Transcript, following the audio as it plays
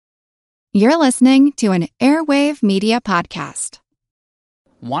You're listening to an Airwave Media Podcast.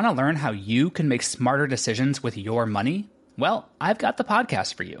 Want to learn how you can make smarter decisions with your money? Well, I've got the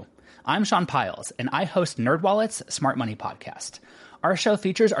podcast for you. I'm Sean Piles, and I host NerdWallet's Smart Money Podcast. Our show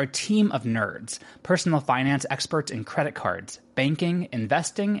features our team of nerds, personal finance experts in credit cards, banking,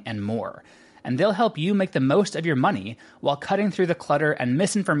 investing, and more. And they'll help you make the most of your money while cutting through the clutter and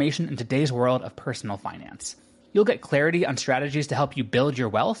misinformation in today's world of personal finance. You'll get clarity on strategies to help you build your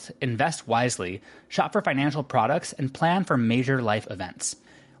wealth, invest wisely, shop for financial products, and plan for major life events.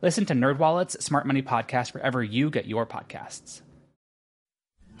 Listen to NerdWallet's Smart Money Podcast wherever you get your podcasts.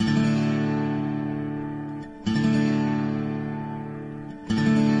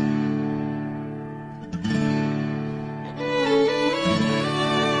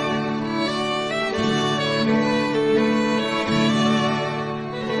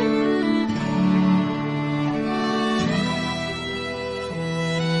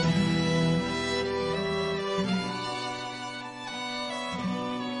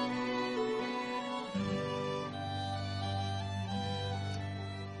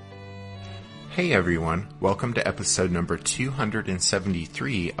 Hey everyone, welcome to episode number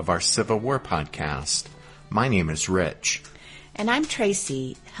 273 of our Civil War podcast. My name is Rich. And I'm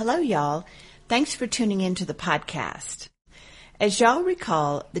Tracy. Hello y'all. Thanks for tuning in to the podcast. As y'all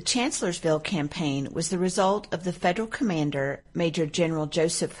recall, the Chancellorsville campaign was the result of the federal commander, Major General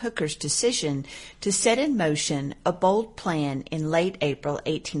Joseph Hooker's decision to set in motion a bold plan in late April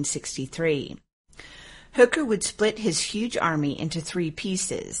 1863. Hooker would split his huge army into three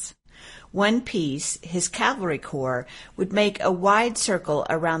pieces. One piece, his cavalry corps, would make a wide circle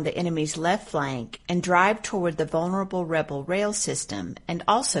around the enemy's left flank and drive toward the vulnerable rebel rail system and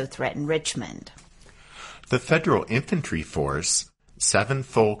also threaten Richmond. The Federal Infantry Force, 7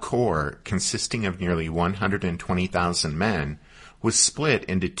 full corps consisting of nearly 120,000 men, was split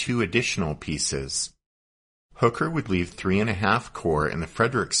into 2 additional pieces. Hooker would leave 3.5 corps in the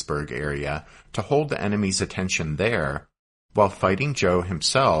Fredericksburg area to hold the enemy's attention there, while Fighting Joe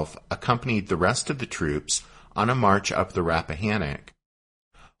himself accompanied the rest of the troops on a march up the Rappahannock.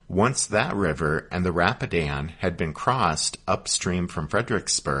 Once that river and the Rapidan had been crossed upstream from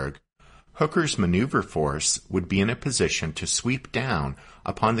Fredericksburg, Hooker's maneuver force would be in a position to sweep down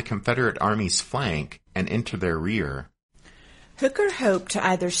upon the Confederate Army's flank and into their rear. Hooker hoped to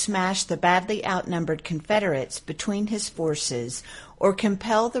either smash the badly outnumbered Confederates between his forces or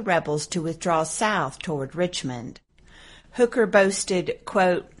compel the rebels to withdraw south toward Richmond. Hooker boasted,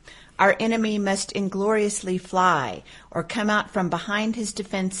 quote, "Our enemy must ingloriously fly or come out from behind his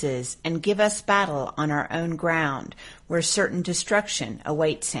defenses and give us battle on our own ground, where certain destruction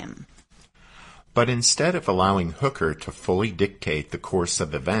awaits him." But instead of allowing Hooker to fully dictate the course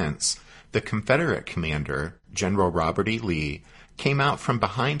of events, the Confederate commander, General Robert E. Lee, came out from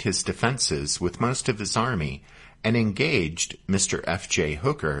behind his defenses with most of his army and engaged Mr. F.J.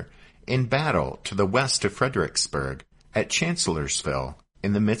 Hooker in battle to the west of Fredericksburg, at Chancellorsville,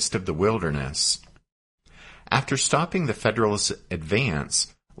 in the midst of the wilderness. After stopping the Federals'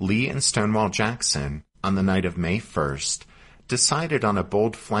 advance, Lee and Stonewall Jackson, on the night of May 1st, decided on a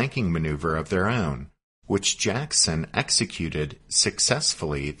bold flanking maneuver of their own, which Jackson executed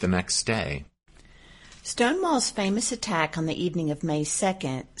successfully the next day. Stonewall's famous attack on the evening of May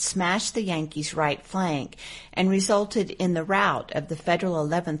 2nd smashed the Yankees' right flank and resulted in the rout of the Federal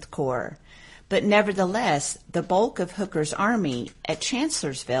 11th Corps. But nevertheless, the bulk of Hooker's army at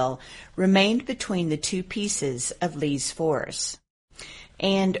Chancellorsville remained between the two pieces of Lee's force.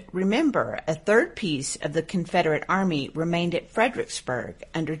 And remember, a third piece of the Confederate army remained at Fredericksburg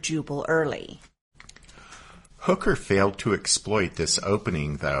under Jubal Early. Hooker failed to exploit this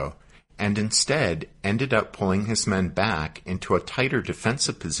opening, though, and instead ended up pulling his men back into a tighter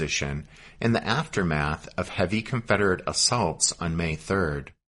defensive position in the aftermath of heavy Confederate assaults on May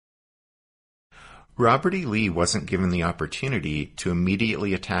 3rd. Robert E. Lee wasn't given the opportunity to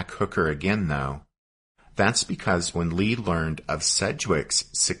immediately attack Hooker again, though. That's because when Lee learned of Sedgwick's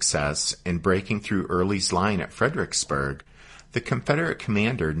success in breaking through Early's line at Fredericksburg, the Confederate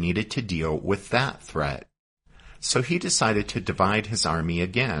commander needed to deal with that threat. So he decided to divide his army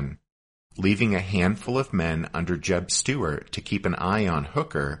again, leaving a handful of men under Jeb Stuart to keep an eye on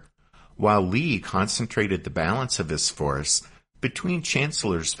Hooker, while Lee concentrated the balance of his force between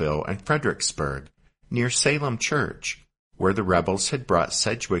Chancellorsville and Fredericksburg, near Salem Church, where the rebels had brought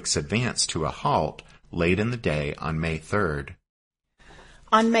Sedgwick's advance to a halt late in the day on May 3rd.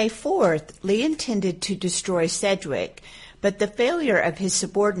 On May 4th, Lee intended to destroy Sedgwick, but the failure of his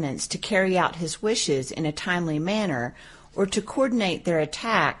subordinates to carry out his wishes in a timely manner or to coordinate their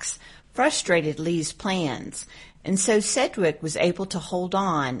attacks frustrated Lee's plans, and so Sedgwick was able to hold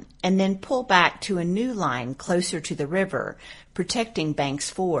on and then pull back to a new line closer to the river, protecting Banks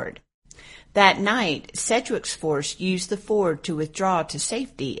Ford. That night, Sedgwick's force used the ford to withdraw to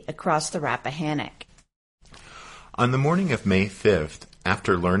safety across the Rappahannock. On the morning of May 5th,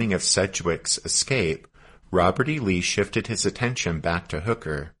 after learning of Sedgwick's escape, Robert E. Lee shifted his attention back to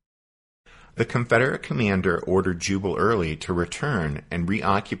Hooker. The Confederate commander ordered Jubal Early to return and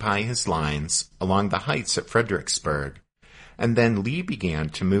reoccupy his lines along the heights at Fredericksburg, and then Lee began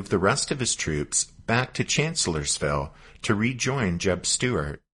to move the rest of his troops back to Chancellorsville to rejoin Jeb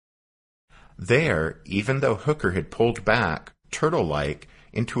Stuart. There, even though Hooker had pulled back, turtle-like,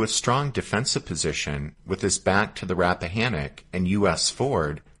 into a strong defensive position with his back to the Rappahannock and U.S.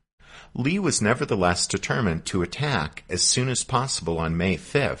 Ford, Lee was nevertheless determined to attack as soon as possible on May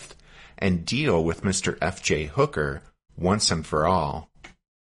 5th and deal with Mr. F.J. Hooker once and for all.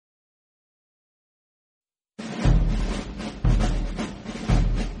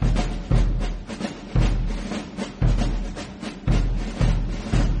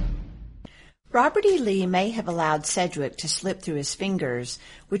 Robert E. Lee may have allowed Sedgwick to slip through his fingers,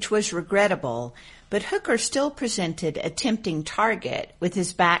 which was regrettable, but Hooker still presented a tempting target with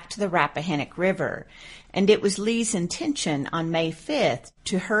his back to the Rappahannock River, and it was Lee's intention on May 5th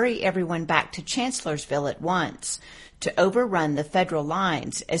to hurry everyone back to Chancellorsville at once, to overrun the Federal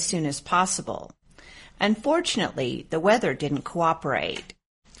lines as soon as possible. Unfortunately, the weather didn't cooperate.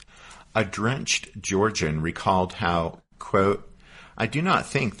 A drenched Georgian recalled how, quote, "I do not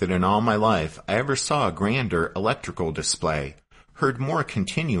think that in all my life I ever saw a grander electrical display, heard more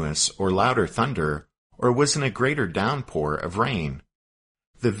continuous or louder thunder, or was in a greater downpour of rain.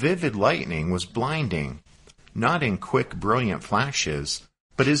 The vivid lightning was blinding, not in quick, brilliant flashes,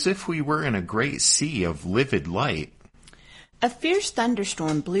 but as if we were in a great sea of livid light." A fierce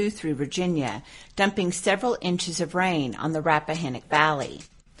thunderstorm blew through Virginia, dumping several inches of rain on the Rappahannock Valley.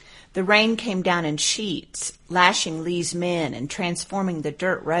 The rain came down in sheets, lashing Lee's men and transforming the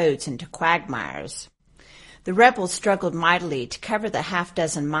dirt roads into quagmires. The rebels struggled mightily to cover the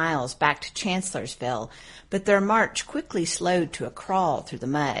half-dozen miles back to Chancellorsville, but their march quickly slowed to a crawl through the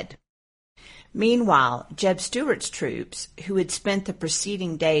mud. Meanwhile, Jeb Stuart's troops, who had spent the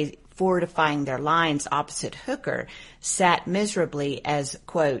preceding day fortifying their lines opposite Hooker, sat miserably as,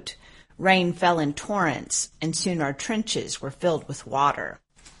 quote, "rain fell in torrents, and soon our trenches were filled with water."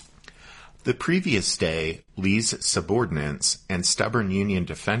 The previous day, Lee's subordinates and stubborn Union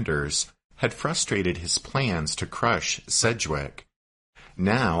defenders had frustrated his plans to crush Sedgwick.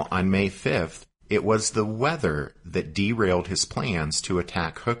 Now, on May 5th, it was the weather that derailed his plans to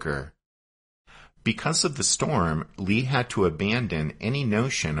attack Hooker. Because of the storm, Lee had to abandon any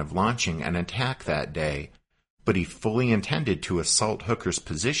notion of launching an attack that day, but he fully intended to assault Hooker's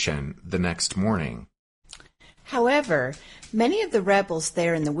position the next morning. However, many of the rebels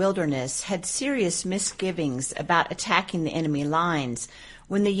there in the wilderness had serious misgivings about attacking the enemy lines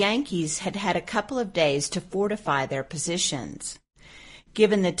when the Yankees had had a couple of days to fortify their positions.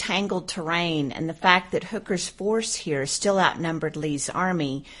 Given the tangled terrain and the fact that Hooker's force here still outnumbered Lee's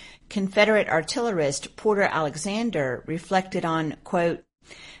army, Confederate artillerist Porter Alexander reflected on, quote,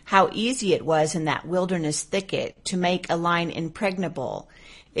 "how easy it was in that wilderness thicket to make a line impregnable.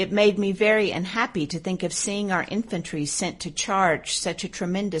 It made me very unhappy to think of seeing our infantry sent to charge such a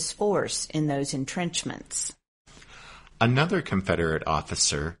tremendous force in those entrenchments." Another Confederate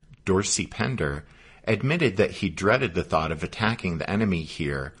officer, Dorsey Pender, admitted that he dreaded the thought of attacking the enemy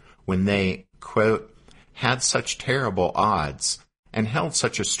here when they, quote, "had such terrible odds and held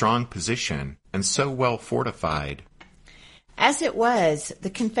such a strong position and so well fortified." As it was, the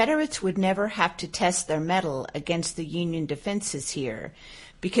Confederates would never have to test their mettle against the Union defenses here,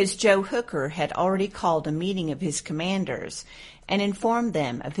 because Joe Hooker had already called a meeting of his commanders and informed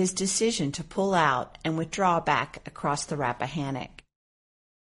them of his decision to pull out and withdraw back across the Rappahannock.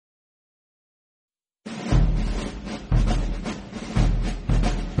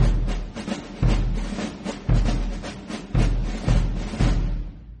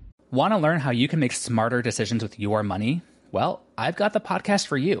 Want to learn how you can make smarter decisions with your money? Well, I've got the podcast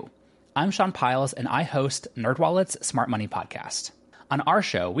for you. I'm Sean Piles, and I host NerdWallet's Smart Money Podcast. On our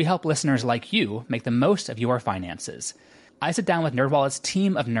show, we help listeners like you make the most of your finances. I sit down with NerdWallet's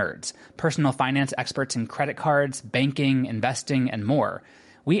team of nerds, personal finance experts in credit cards, banking, investing, and more.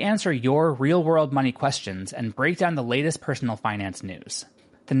 We answer your real-world money questions and break down the latest personal finance news.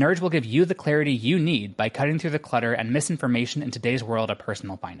 The nerds will give you the clarity you need by cutting through the clutter and misinformation in today's world of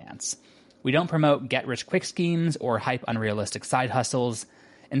personal finance. We don't promote get-rich-quick schemes or hype unrealistic side hustles.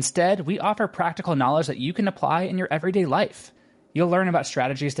 Instead, we offer practical knowledge that you can apply in your everyday life. You'll learn about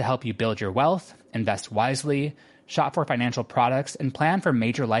strategies to help you build your wealth, invest wisely, shop for financial products, and plan for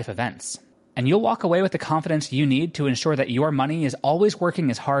major life events. And you'll walk away with the confidence you need to ensure that your money is always working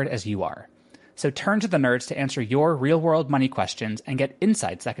as hard as you are. So turn to the nerds to answer your real-world money questions and get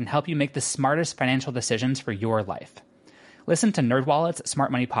insights that can help you make the smartest financial decisions for your life. Listen to NerdWallet's Smart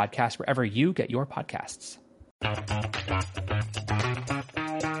Money Podcast wherever you get your podcasts.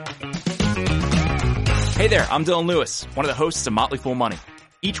 Hey there, I'm Dylan Lewis, one of the hosts of Motley Fool Money.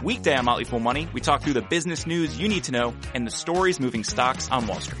 Each weekday on Motley Fool Money, we talk through the business news you need to know and the stories moving stocks on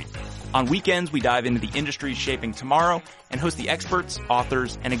Wall Street. On weekends, we dive into the industries shaping tomorrow and host the experts,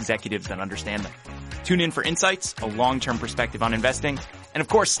 authors, and executives that understand them. Tune in for insights, a long-term perspective on investing, and of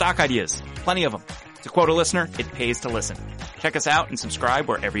course, stock ideas. Plenty of them. To quote a listener, it pays to listen. Check us out and subscribe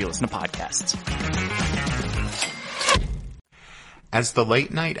wherever you listen to podcasts. As the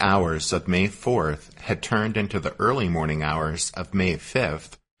late-night hours of May 4th had turned into the early morning hours of May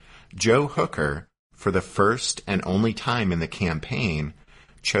 5th, Joe Hooker, for the first and only time in the campaign,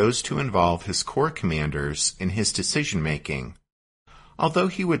 chose to involve his corps commanders in his decision-making, although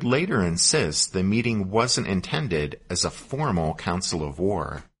he would later insist the meeting wasn't intended as a formal council of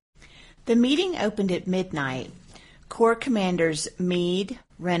war. The meeting opened at midnight. Corps commanders Meade,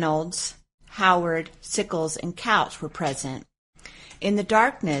 Reynolds, Howard, Sickles, and Couch were present. In the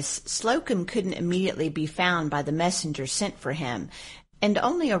darkness, Slocum couldn't immediately be found by the messenger sent for him, and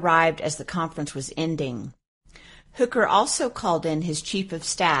only arrived as the conference was ending. Hooker also called in his chief of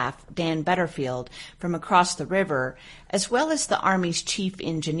staff, Dan Butterfield, from across the river, as well as the Army's chief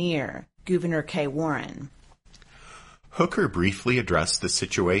engineer, Gouverneur K. Warren. Hooker briefly addressed the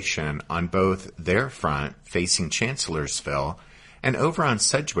situation on both their front facing Chancellorsville and over on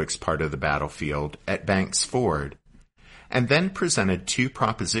Sedgwick's part of the battlefield at Banks Ford, and then presented two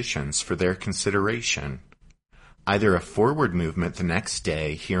propositions for their consideration: either a forward movement the next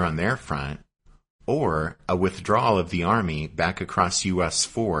day here on their front, or a withdrawal of the Army back across U.S.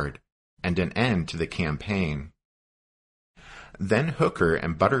 Ford and an end to the campaign. Then Hooker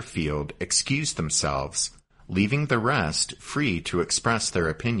and Butterfield excused themselves, leaving the rest free to express their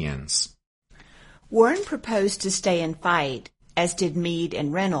opinions. Warren proposed to stay and fight, as did Meade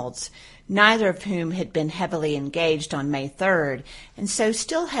and Reynolds, neither of whom had been heavily engaged on May 3rd, and so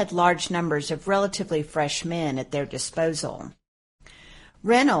still had large numbers of relatively fresh men at their disposal.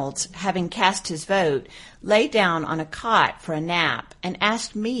 Reynolds, having cast his vote, lay down on a cot for a nap and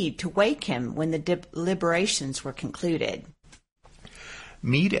asked Meade to wake him when the deliberations were concluded.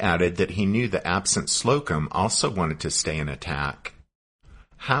 Meade added that he knew the absent Slocum also wanted to stay and attack.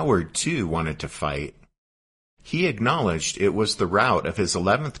 Howard, too, wanted to fight. He acknowledged it was the rout of his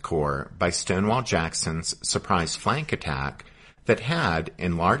 11th Corps by Stonewall Jackson's surprise flank attack that had,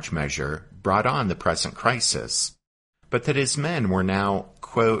 in large measure, brought on the present crisis, but that his men were now,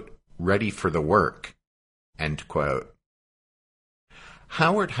 quote, ready for the work, end quote.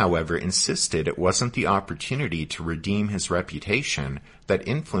 Howard, however, insisted it wasn't the opportunity to redeem his reputation that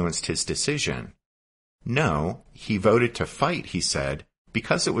influenced his decision. No, he voted to fight, he said,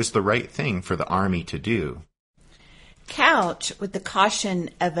 because it was the right thing for the Army to do. Couch, with the caution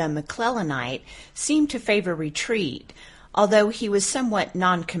of a McClellanite, seemed to favor retreat, although he was somewhat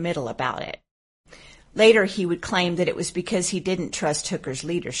noncommittal about it. Later he would claim that it was because he didn't trust Hooker's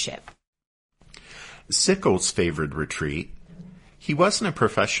leadership. Sickles favored retreat. He wasn't a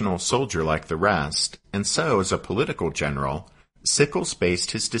professional soldier like the rest, and so, as a political general, Sickles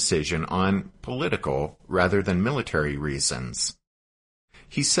based his decision on political rather than military reasons.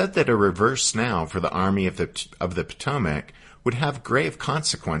 He said that a reverse now for the Army of the Potomac would have grave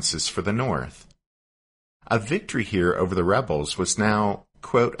consequences for the North. A victory here over the rebels was now,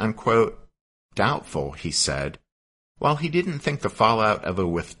 quote-unquote, doubtful, he said, while he didn't think the fallout of a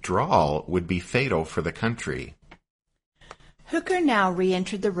withdrawal would be fatal for the country. Hooker now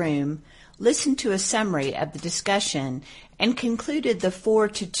re-entered the room, listened to a summary of the discussion, and concluded the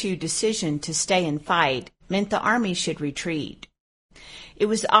 4-2 decision to stay and fight meant the Army should retreat. It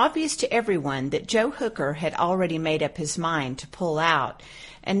was obvious to everyone that Joe Hooker had already made up his mind to pull out,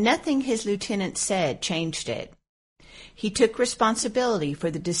 and nothing his lieutenant said changed it. He took responsibility for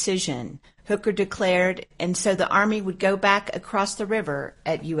the decision, Hooker declared, and so the Army would go back across the river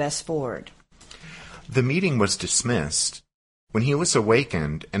at U.S. Ford. The meeting was dismissed. When he was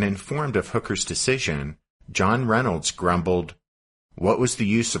awakened and informed of Hooker's decision, John Reynolds grumbled, "What was the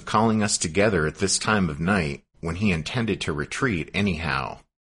use of calling us together at this time of night when he intended to retreat anyhow?"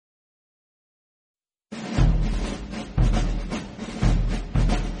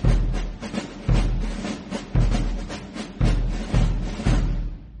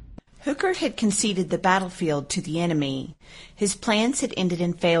 Hooker had conceded the battlefield to the enemy. His plans had ended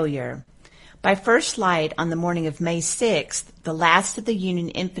in failure. By first light on the morning of May 6th, the last of the Union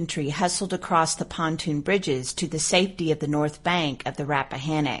infantry hustled across the pontoon bridges to the safety of the north bank of the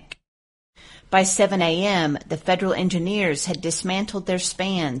Rappahannock. By 7 a.m., the Federal engineers had dismantled their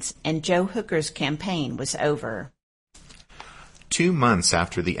spans, and Joe Hooker's campaign was over. 2 months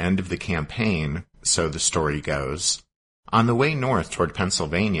after the end of the campaign, so the story goes, on the way north toward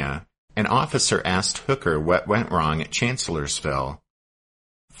Pennsylvania, an officer asked Hooker what went wrong at Chancellorsville.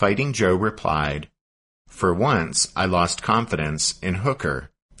 Fighting Joe replied, "For once, I lost confidence in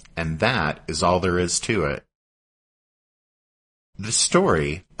Hooker, and that is all there is to it." The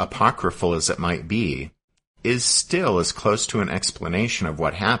story, apocryphal as it might be, is still as close to an explanation of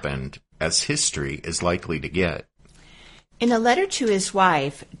what happened as history is likely to get. In a letter to his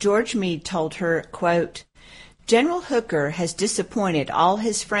wife, George Meade told her, quote, "General Hooker has disappointed all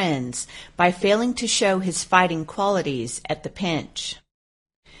his friends by failing to show his fighting qualities at the pinch."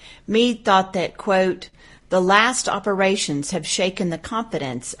 Meade thought that, quote, "The last operations have shaken the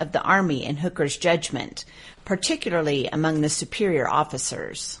confidence of the Army in Hooker's judgment, particularly among the superior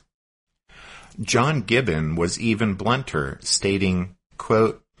officers." John Gibbon was even blunter, stating,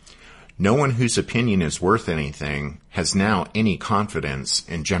 quote, "No one whose opinion is worth anything has now any confidence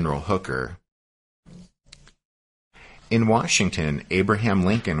in General Hooker." In Washington, Abraham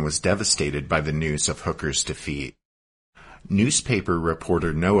Lincoln was devastated by the news of Hooker's defeat. Newspaper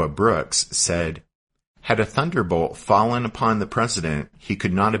reporter Noah Brooks said, "Had a thunderbolt fallen upon the president, he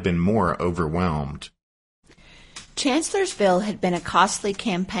could not have been more overwhelmed." Chancellorsville had been a costly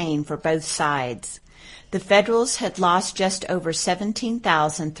campaign for both sides. The Federals had lost just over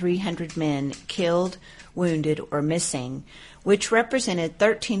 17,300 men killed, wounded, or missing, which represented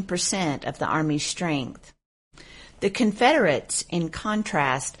 13% of the Army's strength. The Confederates, in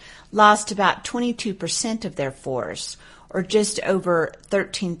contrast, lost about 22% of their force, or just over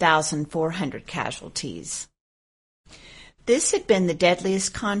 13,400 casualties. This had been the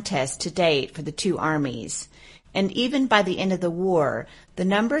deadliest contest to date for the two armies, and even by the end of the war, the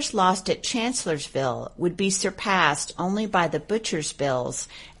numbers lost at Chancellorsville would be surpassed only by the butchers' bills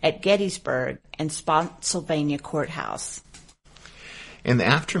at Gettysburg and Spotsylvania Courthouse. In the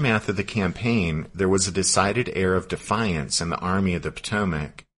aftermath of the campaign, there was a decided air of defiance in the Army of the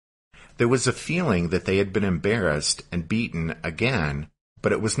Potomac. There was a feeling that they had been embarrassed and beaten again,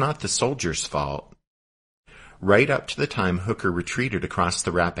 but it was not the soldiers' fault. Right up to the time Hooker retreated across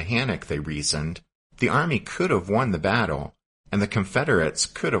the Rappahannock, they reasoned, the Army could have won the battle, and the Confederates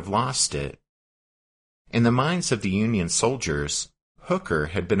could have lost it. In the minds of the Union soldiers, Hooker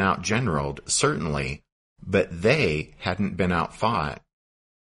had been outgeneraled, certainly, but they hadn't been outfought.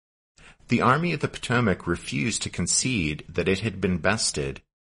 The Army of the Potomac refused to concede that it had been bested.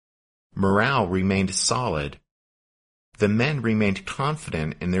 Morale remained solid. The men remained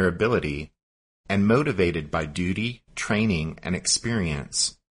confident in their ability and motivated by duty, training, and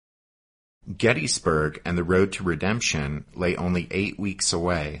experience. Gettysburg and the road to redemption lay only 8 weeks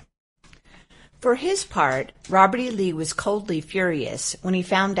away. For his part, Robert E. Lee was coldly furious when he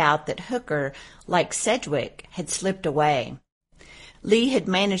found out that Hooker, like Sedgwick, had slipped away. Lee had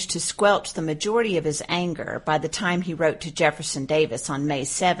managed to squelch the majority of his anger by the time he wrote to Jefferson Davis on May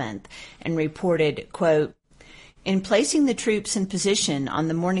 7th and reported, quote, "In placing the troops in position on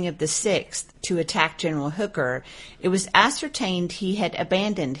the morning of the 6th to attack General Hooker, it was ascertained he had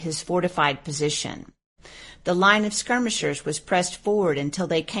abandoned his fortified position. The line of skirmishers was pressed forward until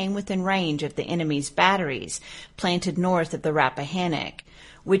they came within range of the enemy's batteries planted north of the Rappahannock,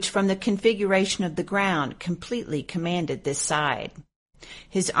 which from the configuration of the ground completely commanded this side.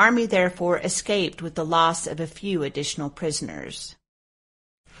 His army therefore escaped with the loss of a few additional prisoners."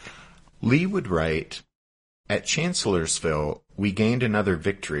 Lee would write, "At Chancellorsville, we gained another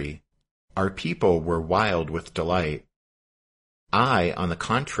victory. Our people were wild with delight. I, on the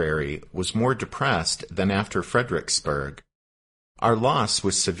contrary, was more depressed than after Fredericksburg. Our loss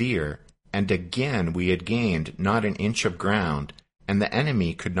was severe, and again we had gained not an inch of ground, and the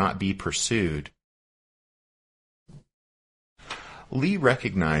enemy could not be pursued." Lee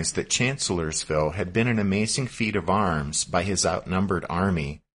recognized that Chancellorsville had been an amazing feat of arms by his outnumbered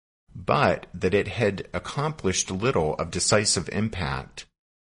army, but that it had accomplished little of decisive impact.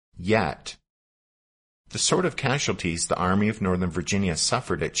 Yet, the sort of casualties the Army of Northern Virginia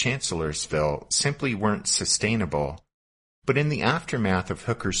suffered at Chancellorsville simply weren't sustainable, but in the aftermath of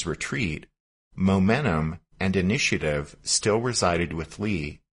Hooker's retreat, momentum and initiative still resided with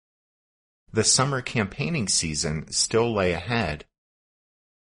Lee. The summer campaigning season still lay ahead.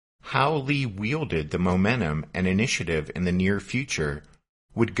 How Lee wielded the momentum and initiative in the near future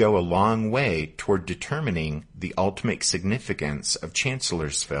would go a long way toward determining the ultimate significance of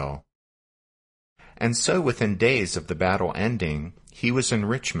Chancellorsville. And so within days of the battle ending, he was in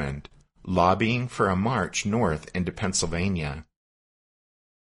Richmond, lobbying for a march north into Pennsylvania.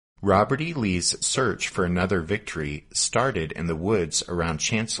 Robert E. Lee's search for another victory started in the woods around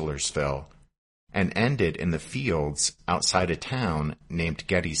Chancellorsville and ended in the fields outside a town named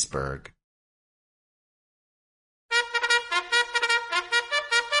Gettysburg.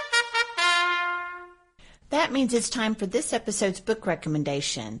 That means it's time for this episode's book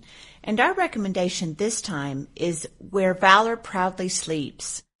recommendation. And our recommendation this time is Where Valor Proudly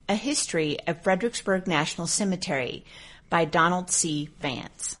Sleeps, A History of Fredericksburg National Cemetery by Donald C.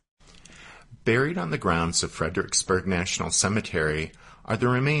 Vance. Buried on the grounds of Fredericksburg National Cemetery are the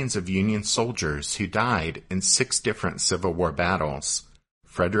remains of Union soldiers who died in 6 different Civil War battles: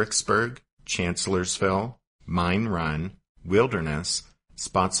 Fredericksburg, Chancellorsville, Mine Run, Wilderness,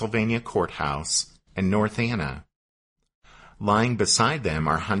 Spotsylvania Courthouse, and North Anna. Lying beside them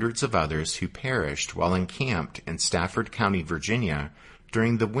are hundreds of others who perished while encamped in Stafford County, Virginia,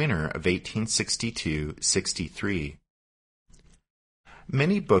 during the winter of 1862-63.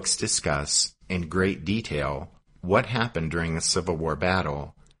 Many books discuss, in great detail, what happened during a Civil War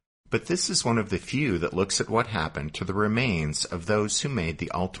battle, but this is one of the few that looks at what happened to the remains of those who made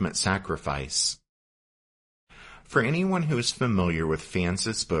the ultimate sacrifice. For anyone who is familiar with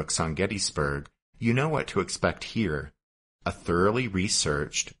Vance's books on Gettysburg, you know what to expect here: a thoroughly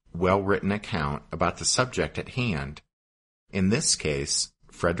researched, well-written account about the subject at hand. In this case,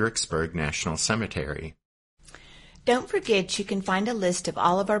 Fredericksburg National Cemetery. Don't forget you can find a list of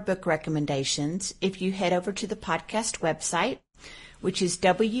all of our book recommendations if you head over to the podcast website, which is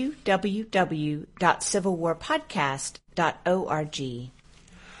www.civilwarpodcast.org.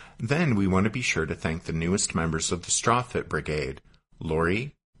 Then we want to be sure to thank the newest members of the Strawfit Brigade,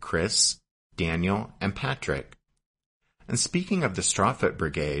 Lori, Chris, Daniel, and Patrick. And speaking of the Strawfit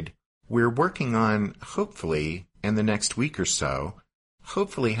Brigade, we're working on, hopefully, in the next week or so,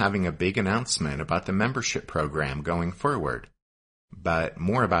 having a big announcement about the membership program going forward. But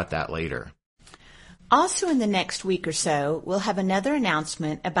more about that later. Also in the next week or so, we'll have another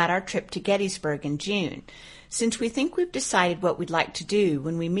announcement about our trip to Gettysburg in June, since we think we've decided what we'd like to do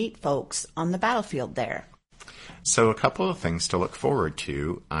when we meet folks on the battlefield there. So a couple of things to look forward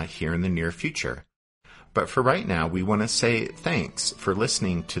to here in the near future. But for right now, we want to say thanks for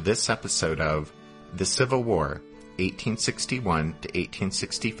listening to this episode of The Civil War, 1861 to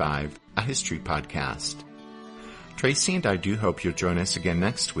 1865, a history podcast. Tracy and I do hope you'll join us again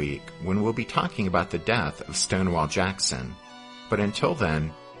next week when we'll be talking about the death of Stonewall Jackson. But until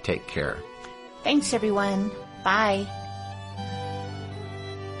then, take care. Thanks, everyone. Bye.